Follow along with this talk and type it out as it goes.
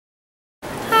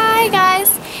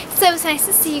So it's nice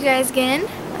to see you guys again.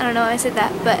 I don't know why I said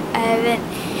that, but I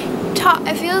haven't talked.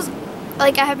 It feels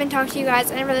like I haven't talked to you guys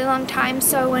in a really long time,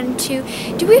 so I wanted to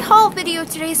do a haul video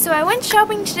today. So I went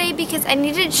shopping today because I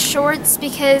needed shorts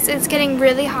because it's getting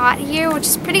really hot here, which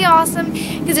is pretty awesome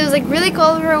because it was like really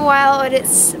cold for a while, but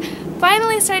it's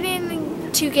finally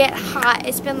starting to get hot.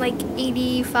 It's been like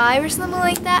 85 or something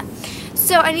like that.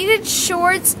 So I needed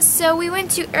shorts, so we went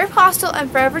to Aeropostle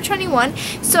and Forever 21.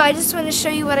 So I just want to show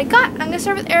you what I got. I'm going to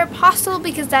start with Aeropostle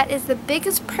because that is the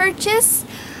biggest purchase.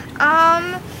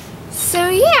 So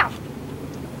yeah.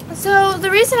 So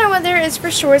the reason I went there is for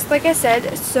shorts, like I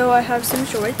said. So I have some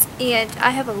shorts, and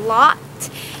I have a lot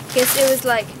because it was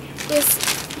like this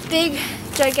big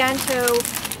giganto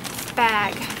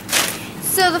bag.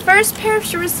 So the first pair of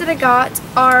shorts that I got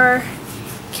are,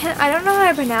 I don't know how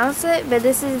to pronounce it, but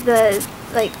this is the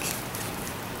the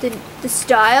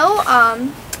style,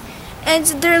 and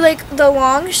they're like the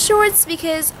long shorts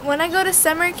because when I go to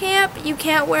summer camp you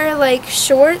can't wear like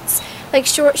shorts, like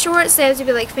short shorts. They have to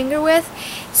be like finger width,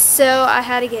 so I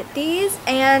had to get these,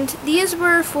 and these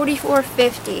were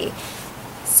 $44.50.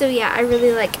 so yeah, I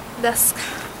really like this.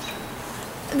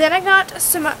 Then I got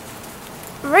some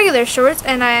regular shorts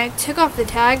and I took off the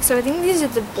tag, so I think these are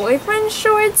the boyfriend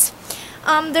shorts.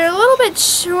 They're a little bit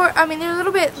short. I mean, they're a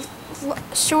little bit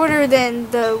shorter than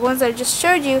the ones I just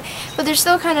showed you, but they're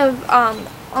still kind of on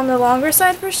the longer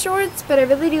side for shorts, but I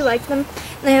really do like them.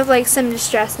 And they have like some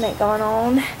distress knit going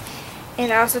on,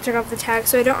 and I also took off the tag,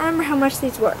 so I don't remember how much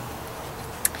these were.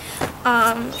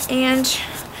 And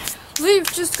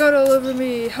leaves just got all over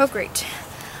me. How great.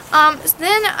 So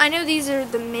then I know these are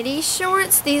the midi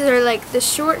shorts. These are like the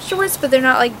short shorts, but they're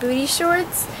not like booty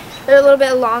shorts. They're a little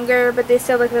bit longer, but they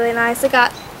still look really nice. I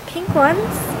got pink ones,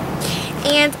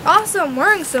 and also I'm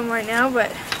wearing some right now,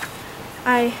 but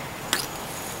I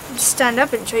just stand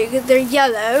up and show you because they're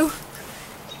yellow.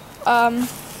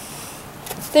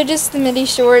 They're just the midi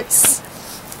shorts,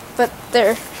 but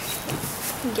they're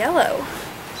yellow.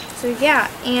 So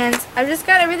yeah, and I've just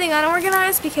got everything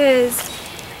unorganized because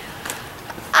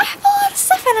I have a lot of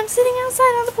stuff and I'm sitting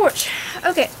outside on the porch.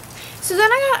 Okay, so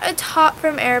then I got a top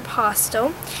from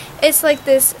Aeropostle. It's like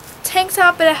this tank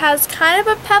top, but it has kind of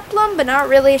a peplum, but not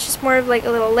really. It's just more of like a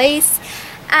little lace,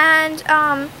 and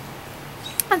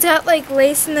it's got like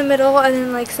lace in the middle, and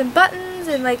then like some buttons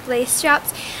and like lace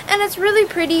straps, and it's really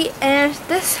pretty. And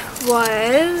this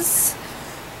was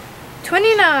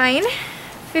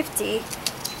 $29.50.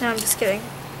 No, I'm just kidding.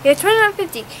 Yeah,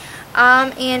 $29.50.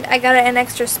 And I got it an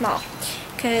extra small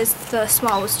because the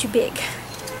small was too big.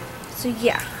 So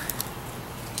yeah.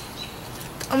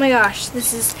 Oh my gosh,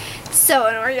 this is so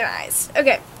unorganized.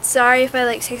 Okay, sorry if I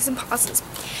like take some pauses.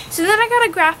 So then I got a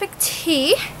graphic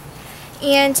tee,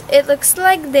 and it looks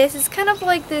like this. It's kind of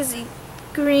like this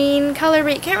green color,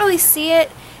 but you can't really see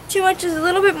it too much. It's a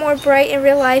little bit more bright in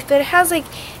real life, but it has like,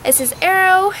 it says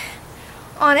Aero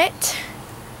on it.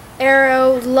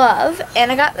 Aero Love.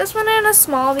 And I got this one in a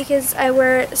small because I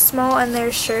wear small in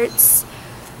their shirts.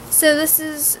 So this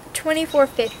is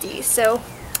 $24.50. So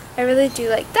I really do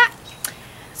like that.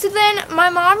 So then my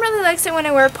mom really likes it when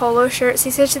I wear polo shirts.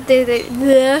 She says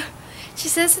that she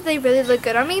says that they really look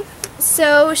good on me.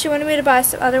 So she wanted me to buy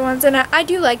some other ones, and I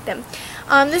do like them.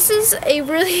 This is a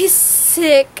really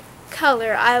sick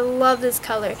color. I love this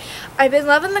color. I've been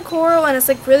loving the coral, and it's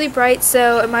like really bright,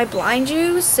 so it might blind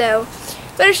you. So,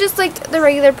 but it's just like the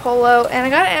regular polo, and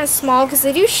I got it in a small because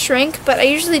they do shrink, but I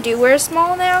usually do wear a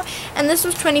small now. And this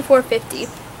was $24.50.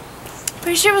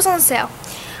 Pretty sure it was on sale.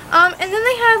 And then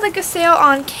they had like a sale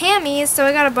on camis, so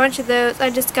I got a bunch of those. I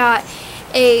just got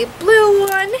a blue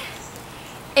one,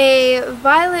 a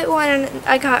violet one, and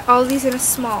I got all these in a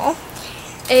small,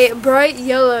 a bright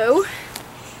yellow,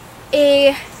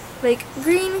 a like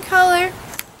green color,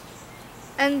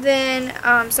 and then,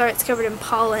 sorry, it's covered in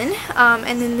pollen,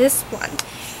 and then this one.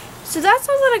 So that's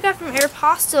all that I got from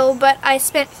Aeropostle, but I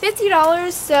spent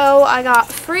 $50, so I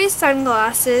got free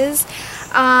sunglasses.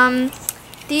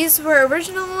 These were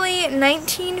originally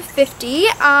 $19.50.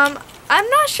 I'm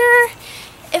not sure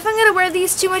if I'm gonna wear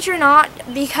these too much or not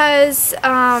because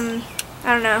I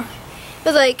don't know.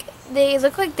 But like they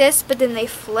look like this, but then they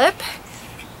flip,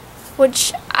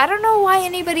 which I don't know why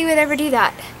anybody would ever do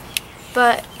that.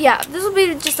 But yeah, this will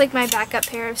be just like my backup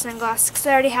pair of sunglasses because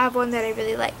I already have one that I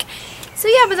really like. So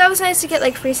yeah, but that was nice to get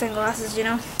like free sunglasses, you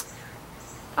know.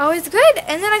 Always good.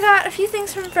 And then I got a few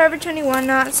things from Forever 21,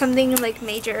 not something like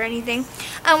major or anything.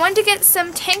 I wanted to get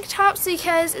some tank tops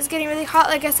because it's getting really hot,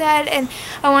 like I said, and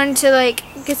I wanted to like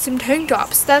get some tank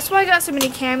tops. That's why I got so many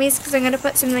camis, because I'm going to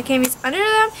put some of the camis under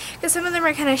them because some of them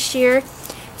are kind of sheer.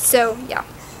 So yeah.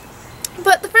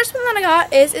 But the first one that I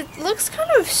got is, it looks kind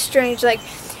of strange. Like,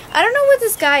 I don't know what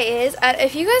this guy is.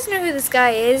 If you guys know who this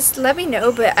guy is, let me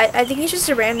know. But I think he's just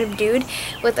a random dude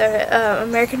with a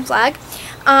American flag.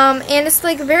 And it's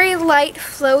like very light,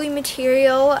 flowy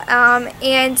material.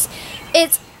 And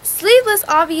it's sleeveless,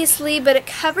 obviously, but it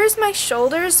covers my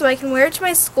shoulders, so I can wear it to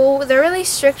my school. They're really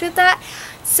strict with that,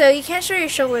 so you can't show your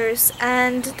shoulders,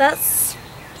 and that's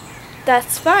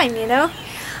fine, you know.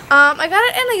 I got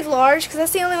it in a large because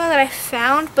that's the only one that I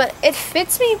found, but it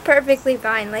fits me perfectly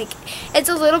fine. Like, it's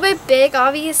a little bit big,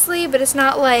 obviously, but it's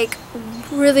not like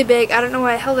really big. I don't know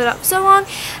why I held it up so long.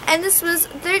 And this was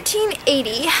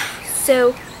 $13.80,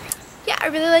 so yeah, I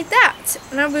really like that,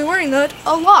 and I'll be wearing that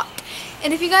a lot.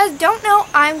 And if you guys don't know,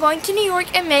 I'm going to New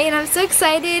York in May, and I'm so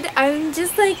excited. I'm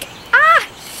just like, ah!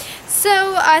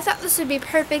 So I thought this would be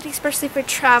perfect, especially for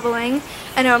traveling.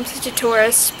 I know I'm such a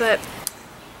tourist, but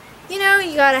you know,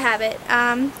 you gotta have it.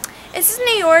 It says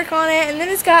New York on it, and then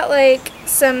it's got like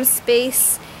some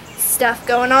space stuff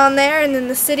going on there, and then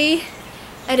the city,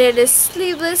 and it is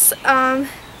sleeveless, and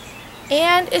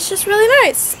it's just really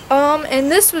nice.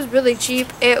 And this was really cheap.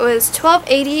 It was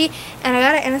 $12.80, and I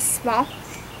got it in a small.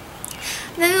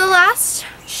 Then the last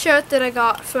shirt that I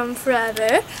got from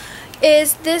Forever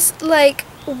is this like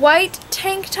white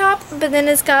tank top, but then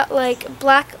it's got like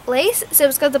black lace, so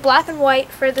it's got the black and white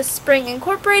for the spring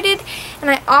incorporated.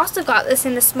 And I also got this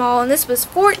in a small, and this was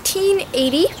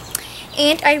 $14.80,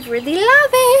 and I really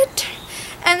love it.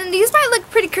 And then these might look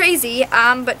pretty crazy,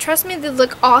 but trust me, they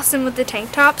look awesome with the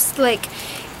tank tops. Like,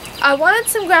 I wanted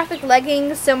some graphic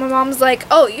leggings, so my mom's like,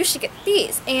 oh, you should get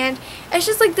these. And it's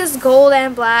just like this gold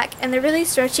and black, and they're really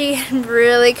stretchy and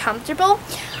really comfortable.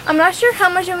 I'm not sure how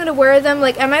much I'm going to wear them.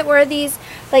 Like, I might wear these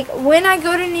like when I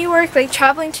go to New York, like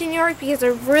traveling to New York, because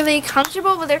they're really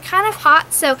comfortable, but they're kind of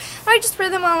hot, so I might just wear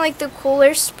them on like the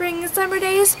cooler spring and summer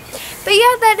days. But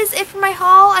yeah, that is it for my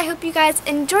haul. I hope you guys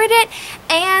enjoyed it,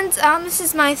 and this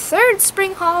is my third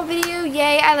spring haul video.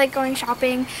 Yay, I like going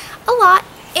shopping a lot,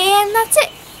 and that's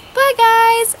it. Bye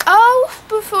guys. Oh,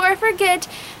 before I forget,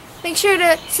 make sure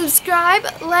to subscribe,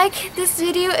 like this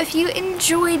video if you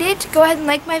enjoyed it. Go ahead and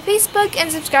like my Facebook and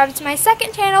subscribe to my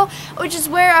second channel, which is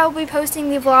where I'll be posting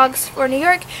the vlogs for New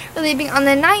York. We're leaving on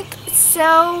the 9th. So,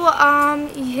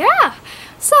 yeah,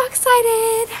 so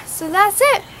excited. So that's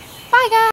it. Bye guys.